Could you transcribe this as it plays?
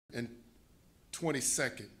and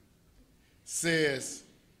 22nd says,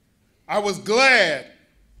 I was glad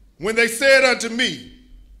when they said unto me,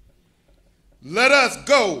 let us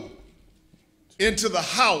go into the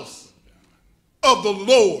house of the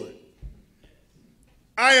Lord.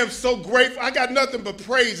 I am so grateful. I got nothing but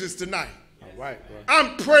praises tonight. All right, bro.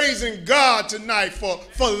 I'm praising God tonight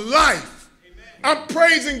for life. I'm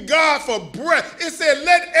praising God for breath. It said,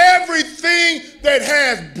 let everything that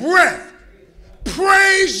has breath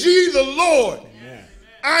praise ye the Lord. Amen.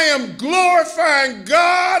 I am glorifying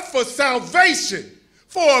God for salvation,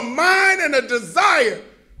 for a mind and a desire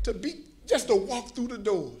just to walk through the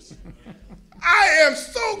doors. I am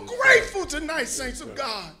so grateful tonight, saints of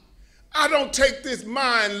God. I don't take this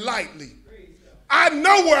mind lightly. I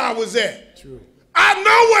know where I was at. True. I know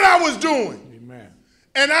what I was doing. Amen.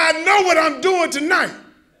 And I know what I'm doing tonight.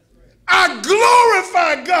 I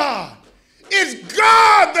glorify God. It's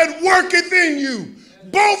God that worketh in you,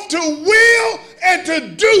 both to will and to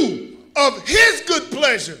do of his good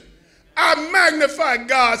pleasure. I magnify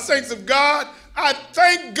God, saints of God. I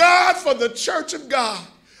thank God for the church of God.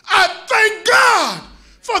 I thank God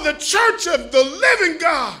for the church of the living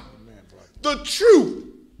God. Amen, the truth,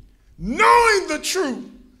 knowing the truth,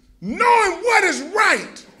 knowing what is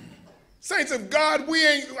right. Saints of God,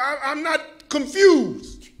 I'm not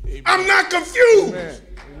confused. Amen. I'm not confused. Amen.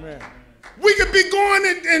 Amen. We could be going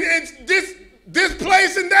in this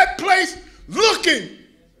place and that place looking,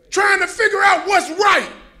 trying to figure out what's right.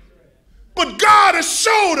 But God has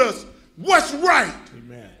showed us what's right.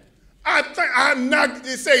 Amen. I'm not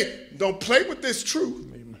to say, don't play with this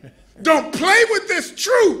truth. Amen. Don't play with this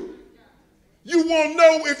truth. You won't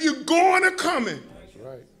know if you're going or coming. That's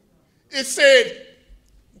right. It said,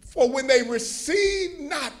 for when they received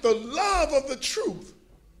not the love of the truth,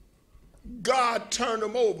 God turned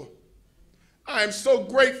them over. I am so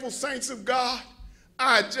grateful, saints of God.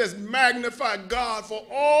 I just magnify God for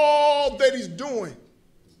all that he's doing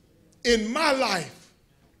in my life.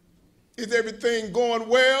 Is everything going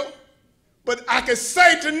well? But I can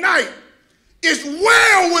say tonight, it's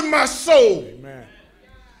well with my soul. Amen.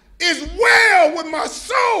 It's well with my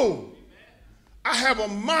soul. I have a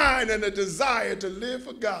mind and a desire to live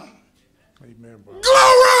for God. Amen, bro.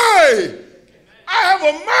 Glory! I have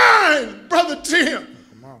a mind, Brother Tim,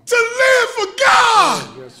 to live for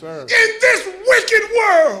God. Yes, sir. In this wicked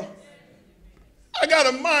world. I got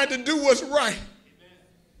a mind to do what's right.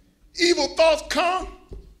 Evil thoughts come,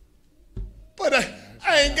 but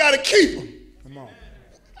I ain't got to keep them. Come on.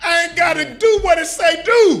 I ain't got to do what it say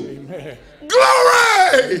do. Amen.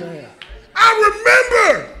 Glory! Amen. I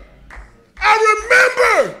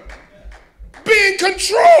remember being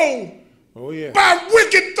controlled by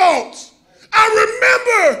wicked thoughts. I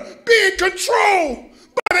remember being controlled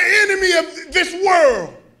by the enemy of this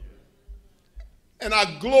world. And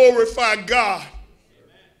I glorify God.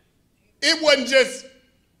 It wasn't just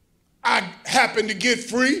I happened to get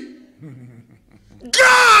free.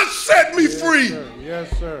 God set me free. Sir.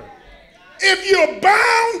 Yes, sir. If you're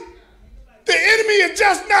bound, the enemy is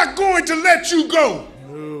just not going to let you go.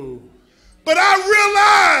 No. But I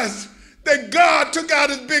realized that God took out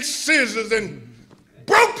his big scissors and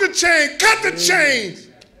broke the chain, cut the chains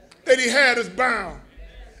that he had us bound.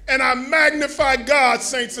 And I magnify God,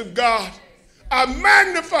 saints of God. I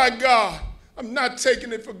magnify God. I'm not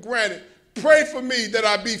taking it for granted. Pray for me that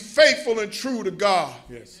I be faithful and true to God.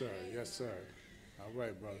 Yes, sir. Yes, sir. All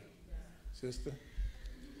right, brother. Sister?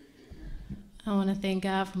 I want to thank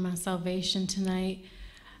God for my salvation tonight.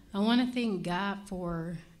 I want to thank God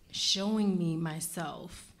for showing me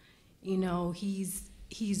myself. You know, he's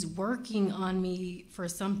working on me for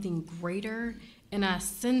something greater, and I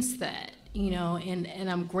sense that, you know, and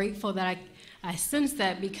I'm grateful that I sense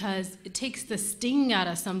that, because it takes the sting out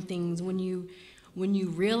of some things when you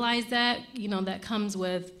realize that, you know, that comes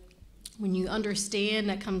with, when you understand,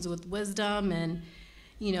 that comes with wisdom and,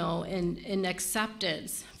 you know, and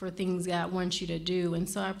acceptance for things God wants you to do. And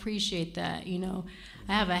so I appreciate that. You know,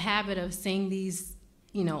 I have a habit of saying these,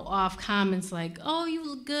 you know, off comments like, oh, you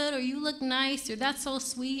look good, or you look nice, or that's so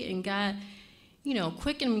sweet. And God, you know,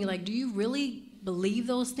 quickened me, like, do you really believe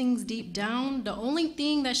those things deep down? The only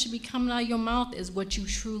thing that should be coming out of your mouth is what you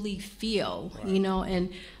truly feel, right. You know.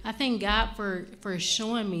 And I thank God for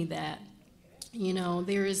showing me that. You know,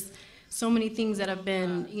 there's so many things that have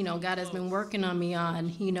been, you know, God has been working on me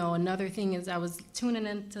on. You know, another thing is I was tuning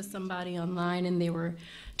into somebody online, and they were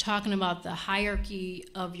talking about the hierarchy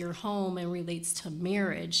of your home and relates to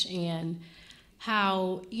marriage, and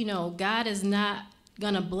how, you know, God is not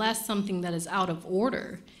going to bless something that is out of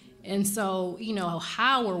order. And so, you know,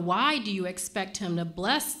 how or why do you expect him to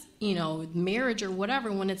bless marriage or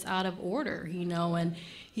whatever when it's out of order, and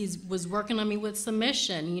he was working on me with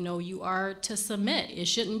submission. You are to submit. It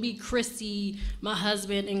shouldn't be Chrissy, my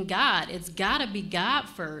husband, and God. It's got to be God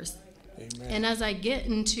first. Amen. And as I get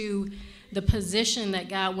into the position that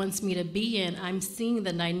God wants me to be in, I'm seeing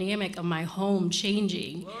the dynamic of my home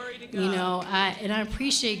changing. Glory to God. I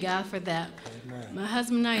appreciate God for that. Amen. My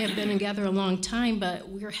husband and I have been together a long time, but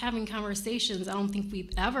we're having conversations I don't think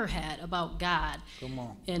we've ever had about God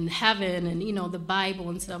and heaven and, the Bible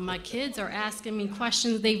and stuff. My kids are asking me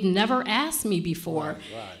questions they've never asked me before.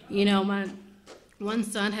 Right. My one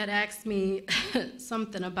son had asked me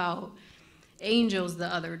something about angels the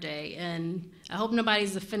other day, and I hope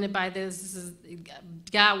nobody's offended by this.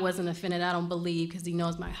 God wasn't offended, I don't believe, because he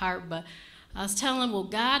knows my heart, but I was telling him, well,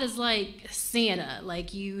 God is like Santa.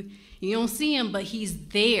 Like you don't see him, but he's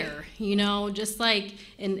there, just like,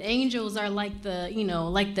 and angels are like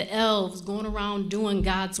the elves going around doing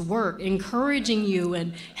God's work, encouraging you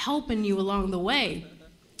and helping you along the way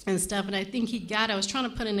and stuff. And I think he got it. I was trying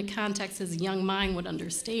to put it in the context his young mind would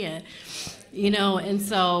understand, and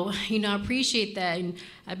so, I appreciate that. And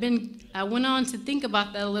I went on to think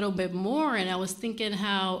about that a little bit more, and I was thinking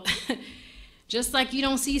how just like you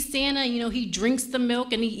don't see Santa, he drinks the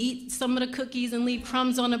milk and he eats some of the cookies and leave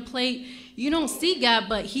crumbs on the plate. You don't see God,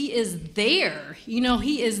 but he is there.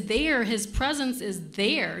 He is there. His presence is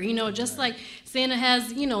there. Just like Santa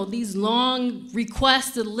has, these long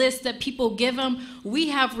requested lists that people give him. We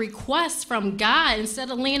have requests from God. Instead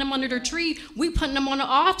of laying them under the tree, we putting them on the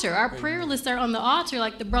altar. Our prayer lists are on the altar,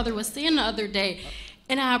 like the brother was saying the other day.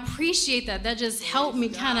 And I appreciate that. That just helped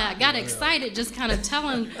me I got excited just kind of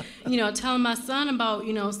telling my son about,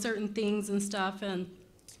 certain things and stuff. And,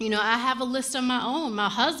 I have a list of my own. My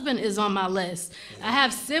husband is on my list. I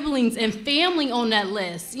have siblings and family on that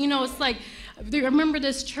list. It's like, I remember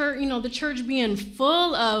this church, the church being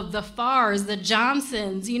full of the Farrs, the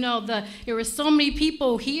Johnsons, there were so many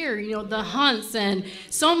people here, the Hunts, and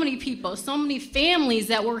so many people, so many families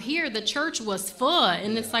that were here. The church was full,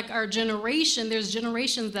 and it's like our generation, there's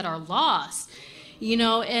generations that are lost,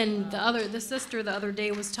 and the sister the other day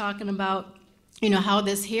was talking about, how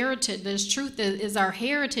this heritage, this truth is our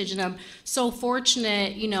heritage, and I'm so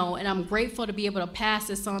fortunate, and I'm grateful to be able to pass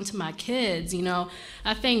this on to my kids,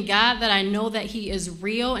 I thank God that I know that he is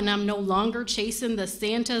real, and I'm no longer chasing the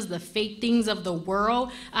Santas, the fake things of the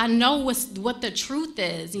world. I know what the truth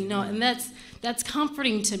is, and that's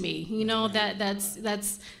comforting to me,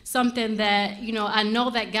 that's something that, I know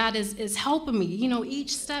that God is helping me,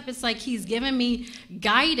 each step. It's like he's giving me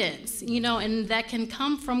guidance, and that can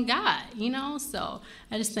come from God, so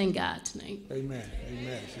I just thank God tonight. Amen.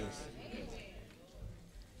 Amen.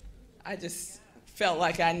 I just felt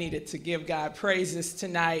like I needed to give God praises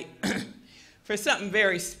tonight for something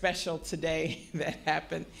very special today that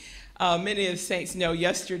happened. Many of the saints know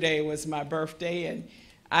yesterday was my birthday, and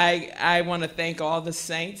I want to thank all the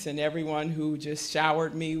saints and everyone who just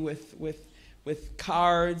showered me with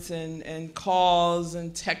cards and calls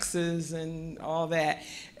and texts and all that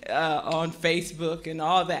on Facebook and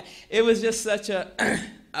all that. It was just such a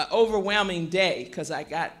overwhelming day because I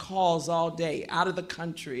got calls all day out of the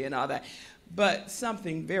country and all that. But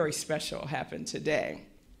something very special happened today.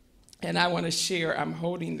 And I want to share, I'm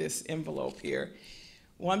holding this envelope here.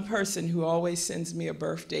 One person who always sends me a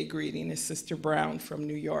birthday greeting is Sister Brown from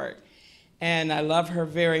New York. And I love her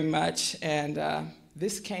very much. And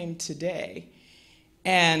this came today.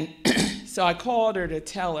 And so I called her to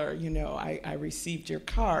tell her, I received your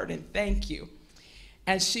card and thank you.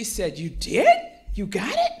 And she said, "You did? You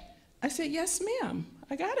got it?" I said, "Yes, ma'am.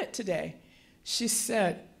 I got it today." She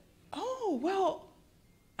said, "Oh, well,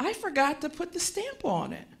 I forgot to put the stamp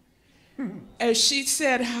on it." And she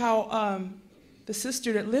said how the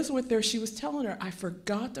sister that lives with her, she was telling her, "I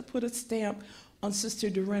forgot to put a stamp on Sister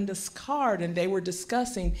Dorinda's card," and they were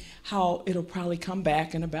discussing how it'll probably come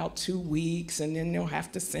back in about 2 weeks, and then they'll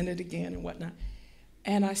have to send it again and whatnot.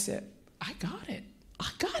 And I said, "I got it. I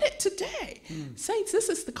got it today. Saints, this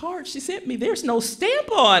is the card she sent me. There's no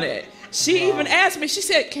stamp on it." She even asked me, she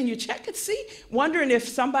said, "Can you check and see?" Wondering if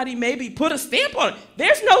somebody maybe put a stamp on it.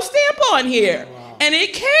 There's no stamp on here. Wow. And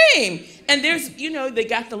it came. And there's, they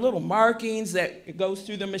got the little markings that it goes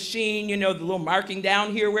through the machine, the little marking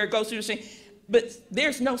down here where it goes through the machine. But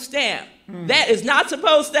there's no stamp. That is not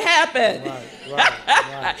supposed to happen.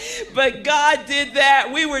 Right. But God did that.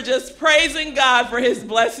 We were just praising God for his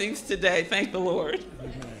blessings today. Thank the Lord.